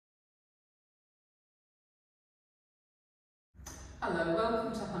Hello,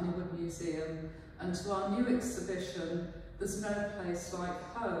 welcome to Honeywood Museum and to our new exhibition, There's No Place Like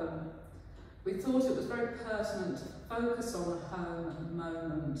Home. We thought it was very pertinent to focus on home at the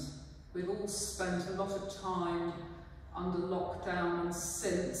moment. We've all spent a lot of time under lockdown and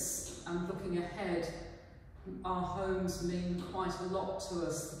since, and looking ahead, our homes mean quite a lot to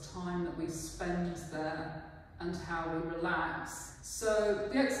us, the time that we spend there and how we relax. So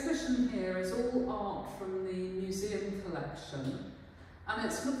the exhibition here is all art from the museum collection, and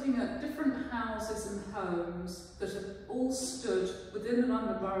it's looking at different houses and homes that have all stood within and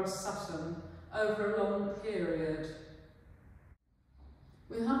under Borough of Sutton over a long period.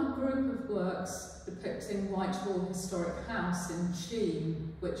 We have a group of works depicting Whitehall Historic House in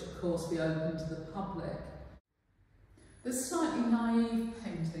Cheam, which of course we open to the public. This slightly naive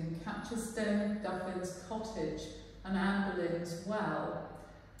painting captures Dame Duffin's cottage and Anne Boleyn's well,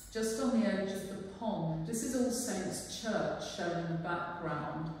 just on the edge of the pond. This is All Saints Church shown in the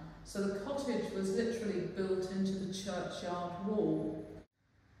background, so the cottage was literally built into the churchyard wall.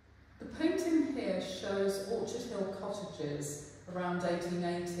 The painting here shows Orchard Hill cottages around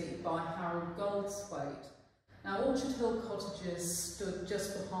 1880 by Harold Goldsthwaite. Now, Orchard Hill cottages stood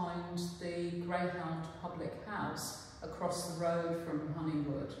just behind the Greyhound public house across the road from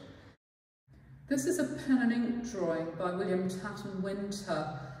Honeywood. This is a pen and ink drawing by William Tatton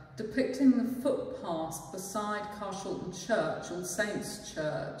Winter depicting the footpath beside Carshalton Church, All Saints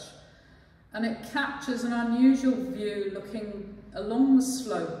Church, and it captures an unusual view looking along the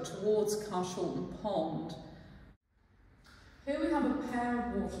slope towards Carshalton Pond. Here we have a pair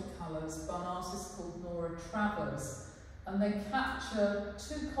of watercolours by an artist called Nora Travers, and they capture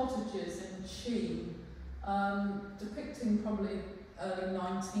two cottages in Cheam, depicting probably early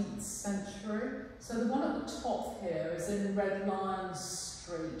 19th century. So the one at the top here is in Red Lion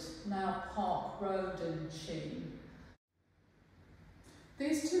Street, now Park Road in Cheam.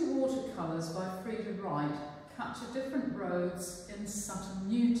 These two watercolours by Frida Wright capture different roads in Sutton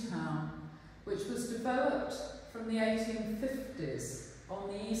Newtown, which was developed from the 1850s on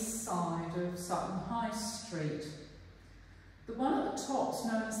the east side of Sutton High Street. The one at the top is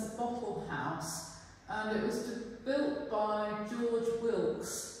known as the Bottle House, and it was built by George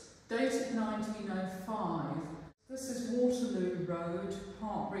Wilkes, dated 1905. This is Waterloo Road,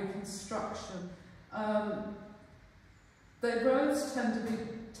 part reconstruction. The roads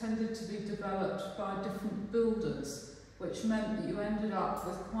tended to be developed by different builders, which meant that you ended up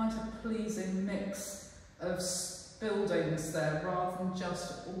with quite a pleasing mix of buildings there, rather than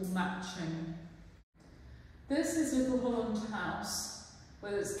just all matching. This is Little Holland House,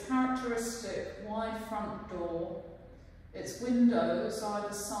 with its characteristic wide front door, its windows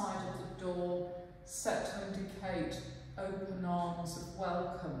either side of the door set to indicate open arms of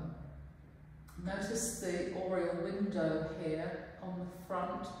welcome. Notice the oriel window here on the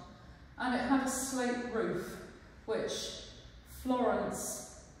front, and it had a slate roof, which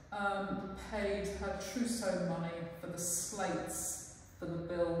Florence paid her trousseau money for the slates for the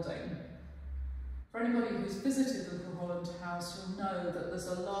building. For anybody who's visited Little Holland House, you'll know that there's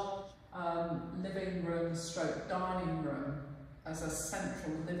a large living room stroke dining room as a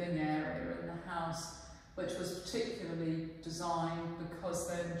central living area in the house, which was particularly designed because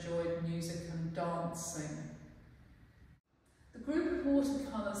they enjoyed music and dancing. The group of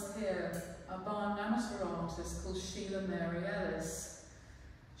watercolours here are by an amateur artist called Sheila Ellis.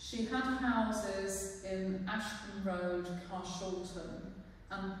 She had houses in Ashton Road, Carshalton,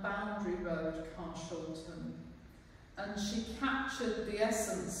 and Boundary Road, Carshalton, and she captured the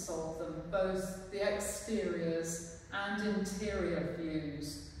essence of them, both the exteriors and interior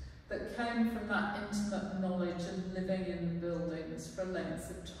views that came from that intimate knowledge and living in the buildings for a length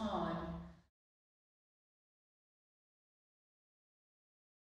of time.